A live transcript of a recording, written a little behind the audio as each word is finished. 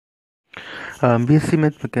BSc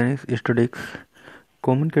math mechanics statics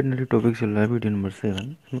common category topic चल रहा है। वीडियो नंबर 7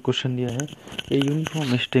 इसमें क्वेश्चन दिया है a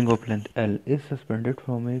uniform string of length L is suspended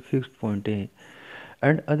from a fixed point A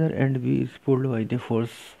and other end B is pulled by the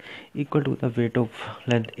force equal to the weight of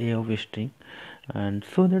length A of string, and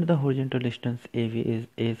so that the horizontal distance AB is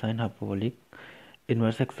A sin hyperbolic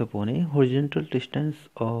inverse x upon A. Horizontal distance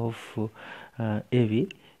of AB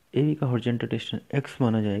का horizontal distance x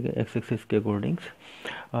माना जाएगा, x axis के according.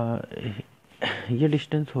 ये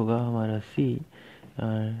distance होगा हमारा C।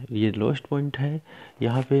 ये lowest point है।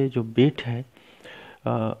 यहाँ पे जो वेट है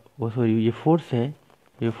वो सॉरी ये फोर्स है,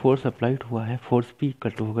 ये फोर्स अप्लाइड हुआ है। फोर्स P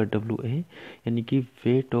इक्वल टू होगा WA, यानी कि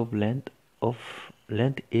weight of length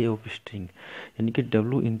A of string, यानी कि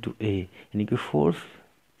W इंटू A, यानी कि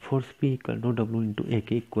force P equal to W into A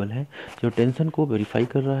के इक्वल है। जो टेंशन को वेरीफाई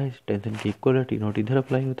कर रहा है, टेंशन के इक्वल है। T0 इधर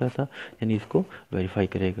अप्लाई होता था, यानी इसको वेरीफाई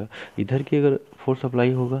करेगा। इधर की अगर फोर्स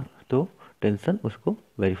अप्लाई होगा तो टेंशन उसको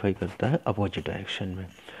वेरीफाई करता है अपोजिट डायरेक्शन में।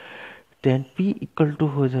 टेन P इक्वल टू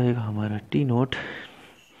हो जाएगा हमारा T0,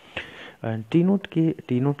 एंड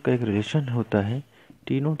T0 का एक रिलेशन होता है।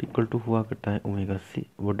 T0 इक्वल टू हुआ करता है ओमेगा C,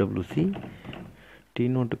 वो WC।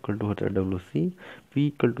 T0 इक्वल टू होता है WC। P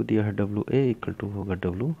इक्वल टू दिया है WA इक्वल टू होगा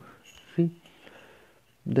WC।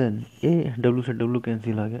 देन A, W से W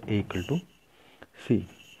कैंसिल आ गया, A इक्वल टू C।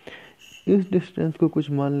 इस डिस्टेंस को कुछ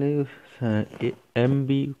मान ले एम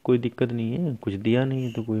भी, कोई दिक्कत नहीं है, कुछ दिया नहीं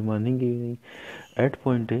है तो कोई मानेंगे नहीं। Eight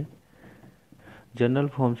point a general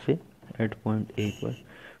form से एट पॉइंट ए पर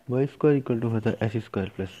वाई स्क्वायर इक्वल टू होता है S square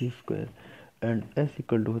plus C square, and S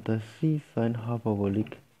equal to होता है सी साइन हाफ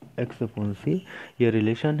पार्बोलिक एक्स अपॉन सी। ये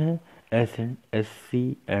रिलेशन है एस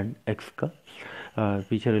सी एंड एक्स का।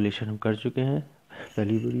 पीछे रिलेशन हम कर चुके हैं,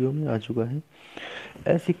 पहली वीडियो में आ चुका है।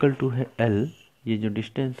 एस इक्वल टू है एल, ये जो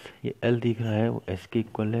डिस्टेंस ये L दिख रहा है वो S के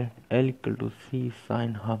इक्वल है। L equal to C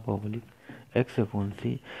sign half पार्बोलिक x upon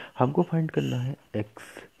सी। हमको फाइंड करना है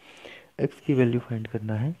x की वैल्यू फाइंड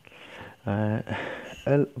करना है।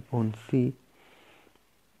 L upon C,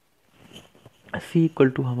 C equal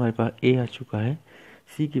to हमारे पास A आ चुका है,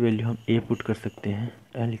 C की वैल्यू हम A पुट कर सकते हैं।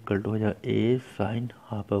 L इक्वल टू हो जाएगा A sign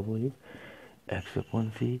half पार्बोलिक x upon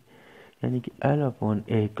सी, यानी कि L upon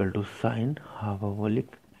A equal to sign half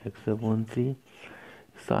पार्बोलिक x upon C.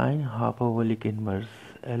 Sign half पार्बोलिक inverse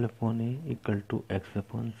L upon A equal to x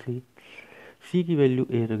upon C. C की value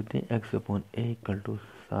A रखते हैं, x upon A equal to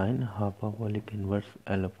sign half पार्बोलिक inverse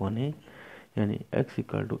L upon A, यानी x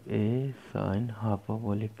equal to A sign half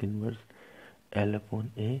पार्बोलिक inverse L upon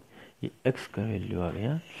A। ये x का value आ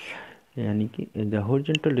गया, यानी कि the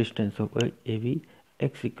horizontal distance of AB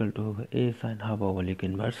x equal to होगा A sign half पार्बोलिक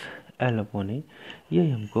inverse L upon A। यही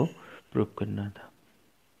हमको prove करना था।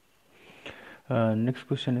 नेक्स्ट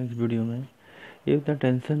क्वेश्चन है इस वीडियो में, if the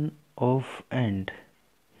tension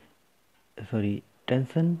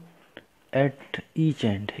at each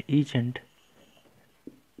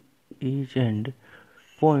and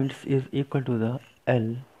points is equal to the L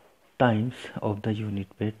times of the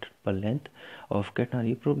unit weight per length of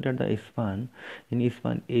catenary, prove that the span in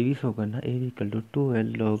span AB show करना, AB equal to 2L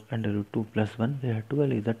log under root 2 plus 1, where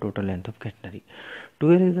 2L is the total length of catenary।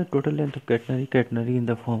 2L is the total length of catenary in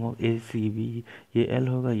the form of ACB। ये L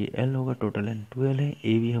होगा, ये L होगा, total length 2L है।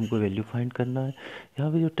 AB हमको value find करना है।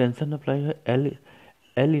 यहाँ पे जो टेंशन अप्लाई है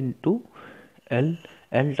L into L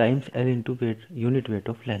times L into weight, unit weight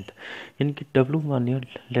of length, यानी कि W मानिए,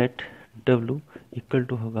 लेट W इक्वल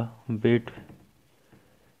टू होगा वेट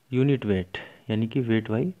यूनिट वेट, यानी कि वेट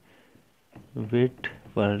बाई वेट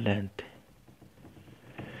पर लेंथ।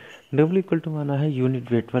 W इक्वल टू माना है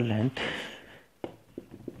यूनिट वेट पर लेंथ,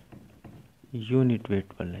 यूनिट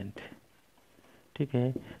वेट पर लेंथ, ठीक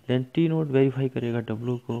है। देन T0 वेरीफाई करेगा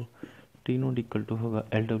W को। T0 इक्वल टू होगा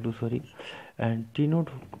LW sorry, and T0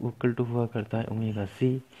 equal to हुआ करता है ओमेगा C।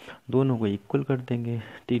 दोनों को इक्वल कर देंगे,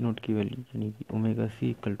 T0 की वैल्यू यानी कि omega C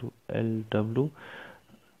equal to LW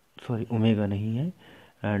sorry omega नहीं है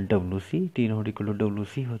WC। T0 equal to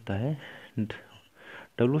WC होता है,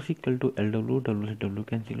 WC equal to LW, W से W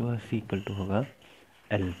कैंसिल हुआ, C इक्वल टू होगा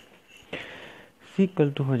L। C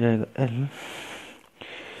इक्वल टू हो जाएगा L,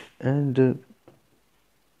 and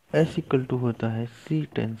S equal to होता है C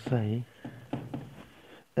टेंसाई,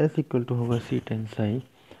 S इक्वल टू होगा C टेंसाई।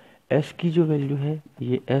 S की जो वैल्यू है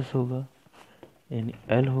ये S होगा, यानी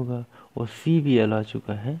L होगा, और C भी L आ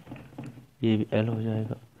चुका है, ये भी L हो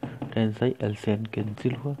जाएगा। टेंसाई L से N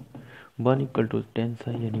कैंसिल हुआ, 1 इक्वल टू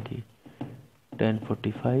टेंसाई यानी कि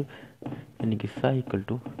 1045, यानी कि साई इक्वल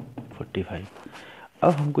टू 45।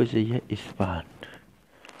 अब हमको चाहिए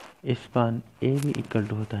स्पान ए भी इक्वल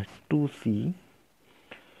टू होता है 2C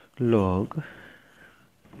log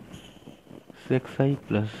 6i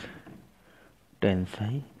plus ten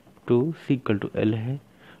Sai, to C equal to L है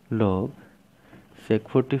लॉग सेक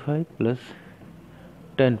 45 प्लस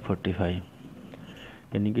टेन 45,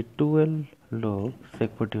 यानी कि 2l log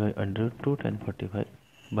sec 45 under root 2 ten 45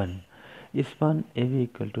 1। इस one A B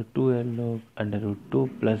equal to 2l log under root 2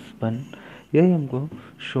 plus 1, यही हमको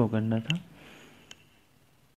show करना था।